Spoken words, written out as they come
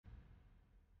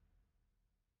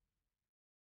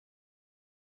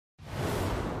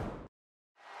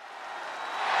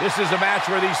This is a match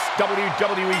where these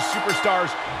WWE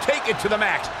superstars take it to the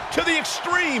max, to the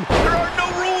extreme. There are no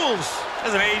rules.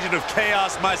 As an agent of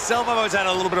chaos myself, I've always had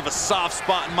a little bit of a soft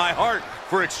spot in my heart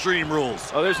for Extreme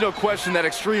Rules. Oh, there's no question that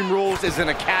Extreme Rules is in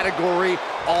a category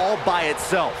all by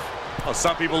itself. Well,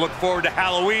 some people look forward to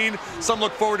Halloween, some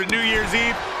look forward to New Year's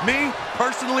Eve. Me,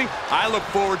 personally, I look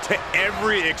forward to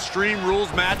every Extreme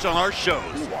Rules match on our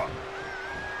shows.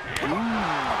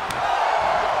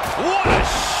 What a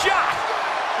shot!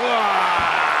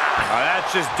 Oh,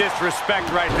 that's just disrespect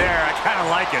right there. I kind of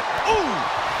like it. Ooh!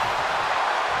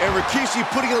 And Rikishi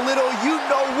putting a little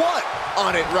you-know-what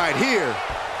on it right here.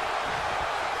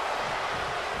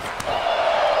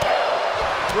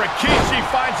 Rikishi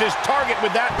finds his target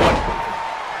with that one.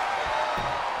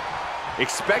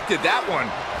 Expected that one.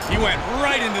 He went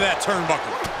right into that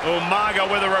turnbuckle. Umaga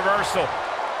with a reversal.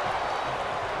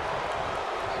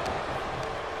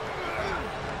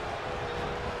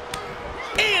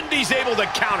 And he's able to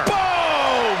counter.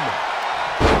 Boom!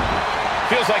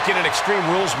 Feels like in an Extreme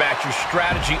Rules match, your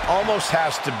strategy almost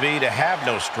has to be to have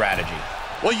no strategy.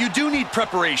 Well, you do need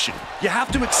preparation. You have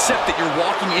to accept that you're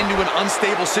walking into an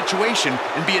unstable situation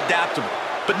and be adaptable.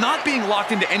 But not being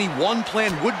locked into any one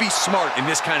plan would be smart in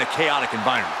this kind of chaotic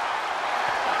environment.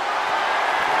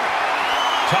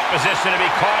 Tough position to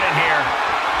be caught in here.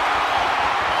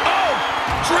 Oh!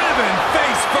 Driven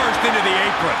face first into the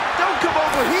apron. Don't come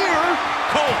over here.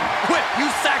 Cole, quick,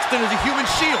 use Saxton as a human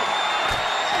shield.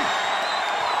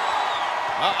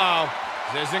 Uh-oh.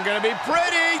 This isn't going to be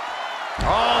pretty.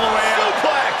 All the way out.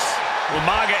 Suplex.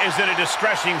 Umaga is in a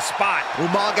distressing spot.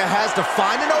 Umaga has to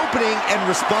find an opening and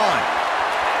respond.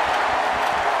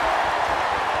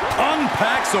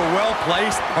 Unpacks a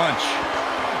well-placed punch.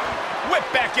 Whip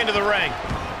back into the ring.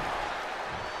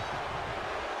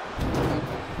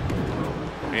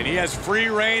 And he has free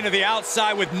reign to the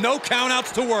outside with no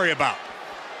countouts to worry about.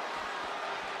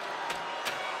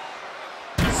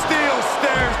 Steel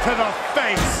stairs to the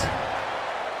face.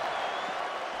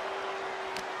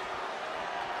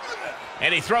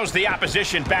 And he throws the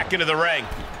opposition back into the ring.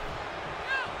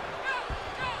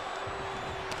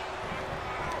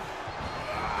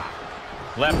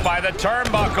 Left by the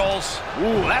turnbuckles.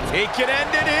 Ooh, he can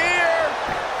end it here.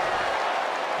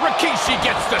 Rikishi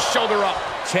gets the shoulder up.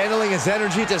 Channeling his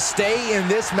energy to stay in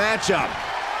this matchup.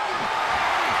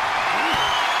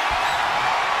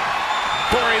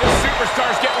 Corey, the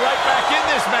superstars get right back in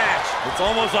this match. It's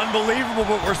almost unbelievable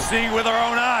what we're seeing with our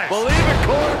own eyes. Believe it,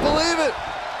 Corey, believe it.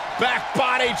 Back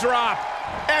body drop.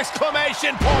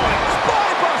 Exclamation point.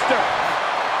 Spinebuster.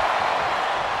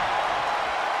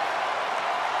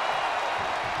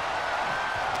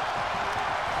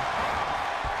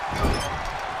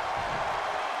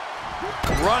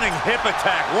 Running hip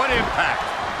attack. What impact.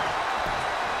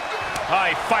 Oh,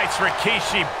 he fights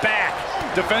Rikishi back.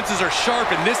 Defenses are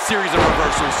sharp in this series of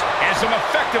reversals. And some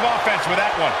effective offense with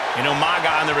that one. And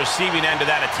Umaga on the receiving end of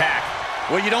that attack.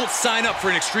 Well, you don't sign up for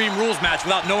an Extreme Rules match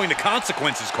without knowing the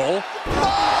consequences, Cole.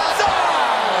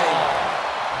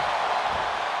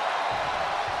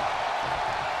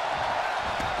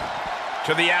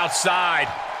 To the outside.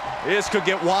 This could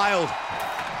get wild.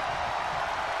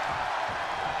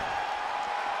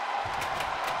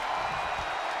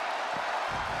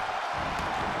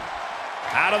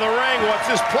 Out of the ring, what's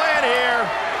his plan here?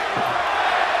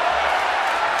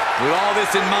 With all this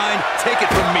in mind, take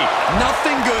it from me.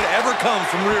 Nothing good ever comes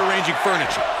from rearranging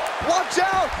furniture. Watch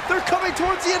out! They're coming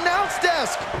towards the announce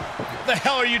desk! The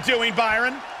hell are you doing,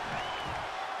 Byron?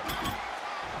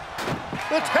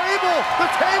 The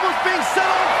table's being set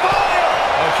on fire!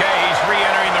 Okay, he's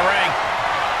re-entering the ring.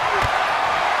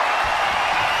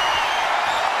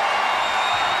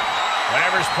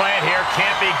 Whatever's planned here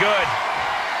can't be good.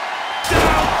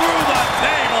 Down through the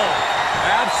table.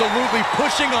 Absolutely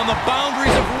pushing on the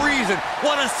boundaries of reason.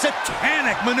 What a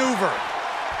satanic maneuver.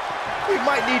 We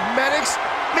might need medics,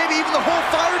 maybe even the whole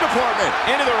fire department.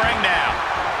 Into the ring now.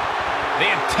 The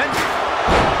intention.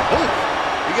 Oh,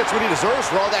 he gets what he deserves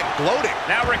for all that gloating.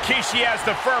 Now Rikishi has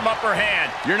the firm upper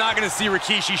hand. You're not going to see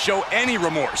Rikishi show any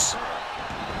remorse.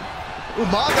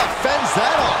 Umaga fends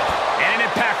that off. And an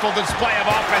impactful display of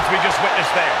offense we just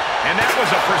witnessed there. And that was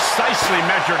a precisely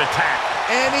measured attack.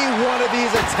 Any one of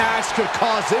these attacks could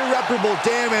cause irreparable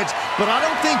damage, but I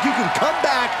don't think you can come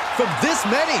back from this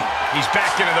many. He's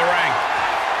back into the ring.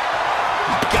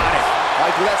 Got it.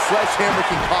 Like that sledgehammer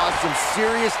can cause some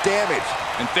serious damage.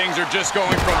 And things are just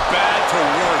going from bad to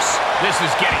worse. This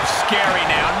is getting scary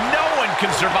now. No one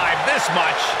can survive this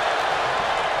much.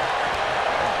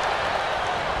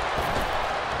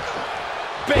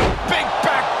 Big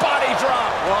back body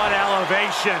drop. What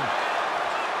elevation.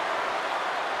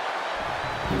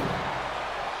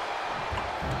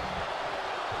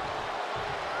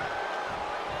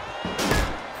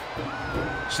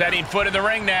 Setting foot in the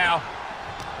ring now.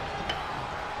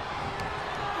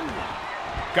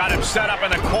 Got him set up in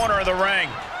the corner of the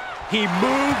ring. He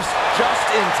moves just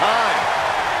in time.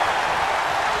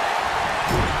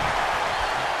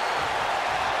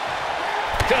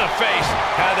 To the face.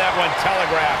 Had that one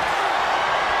telegraphed.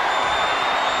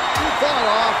 He fought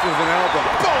off with an elbow.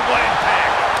 Boom, what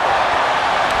impact.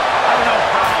 I don't know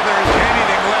how there is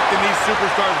anything left in these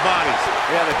superstars' bodies.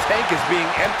 Yeah, the tank is being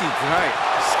emptied tonight.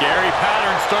 Scary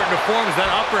pattern starting to form as that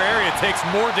upper area takes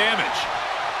more damage.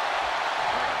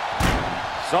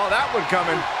 Saw that one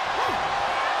coming.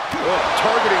 Oh,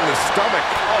 targeting the stomach.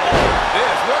 Oh,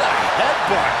 this, what a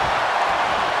headbutt.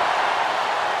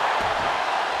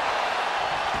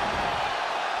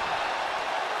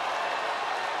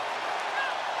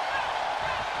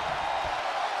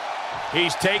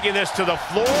 He's taking this to the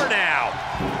floor now.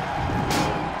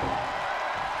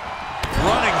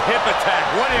 Running hip attack.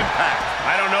 What impact.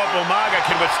 I don't know if Umaga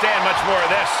can withstand much more of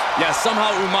this. Yeah,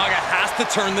 somehow Umaga has to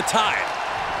turn the tide.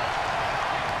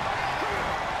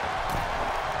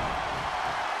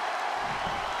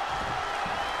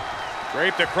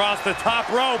 Draped across the top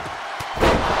rope.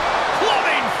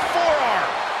 Clubbing forearm.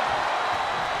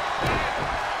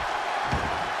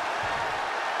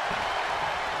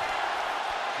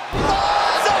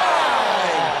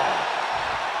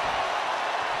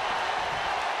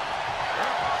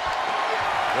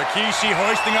 Rikishi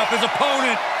hoisting up his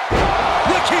opponent.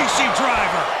 Rikishi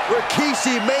driver.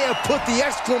 Rikishi may have put the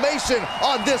exclamation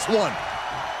on this one.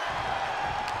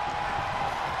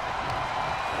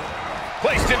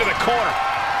 Placed into the corner.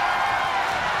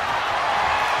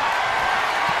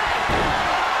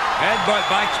 Headbutt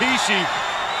by Kishi.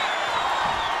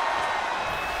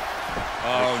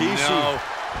 Oh, Rikishi no.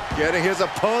 getting his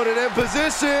opponent in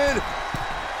position.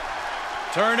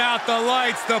 Turn out the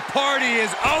lights. The party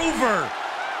is over.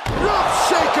 Rough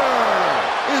shaker!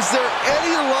 Is there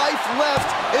any life left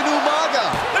in Umaga?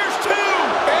 There's two!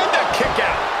 And a kick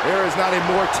out. There is not a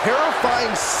more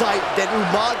terrifying sight than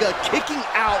Umaga kicking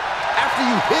out after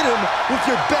you hit him with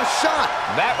your best shot.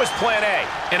 That was plan A,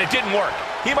 and it didn't work.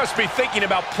 He must be thinking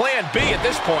about plan B at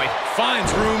this point.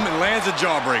 Finds room and lands a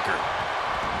jawbreaker.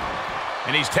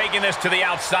 And he's taking this to the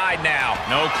outside now.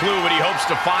 No clue what he hopes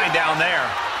to find down there.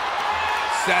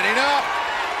 Setting up.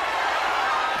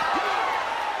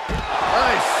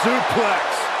 Nice suplex.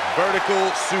 Vertical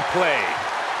suplex.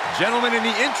 Gentlemen, in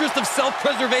the interest of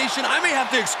self-preservation, I may have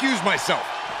to excuse myself.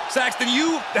 Saxton,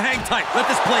 you hang tight. Let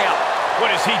this play out.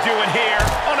 What is he doing here?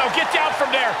 Oh, no, get down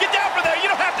from there. Get down from there.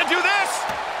 You don't have to do this.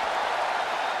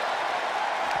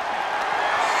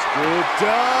 Scooped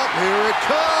up. Here it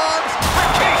comes.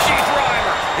 Rikishi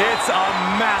driver. It's a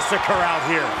massacre out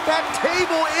here. That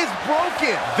table is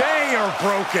broken. They are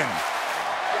broken.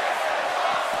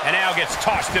 And now gets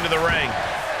tossed into the ring.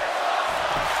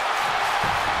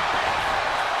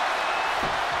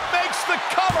 Makes the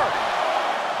cover.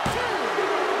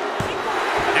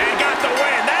 And got the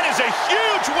win. That is a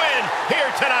huge win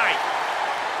here tonight.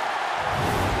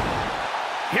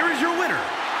 Here is your winner,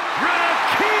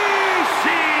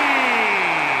 Rikishi.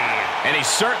 And he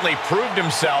certainly proved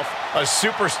himself a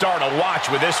superstar to watch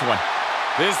with this one.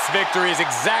 This victory is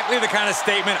exactly the kind of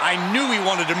statement I knew he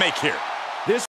wanted to make here.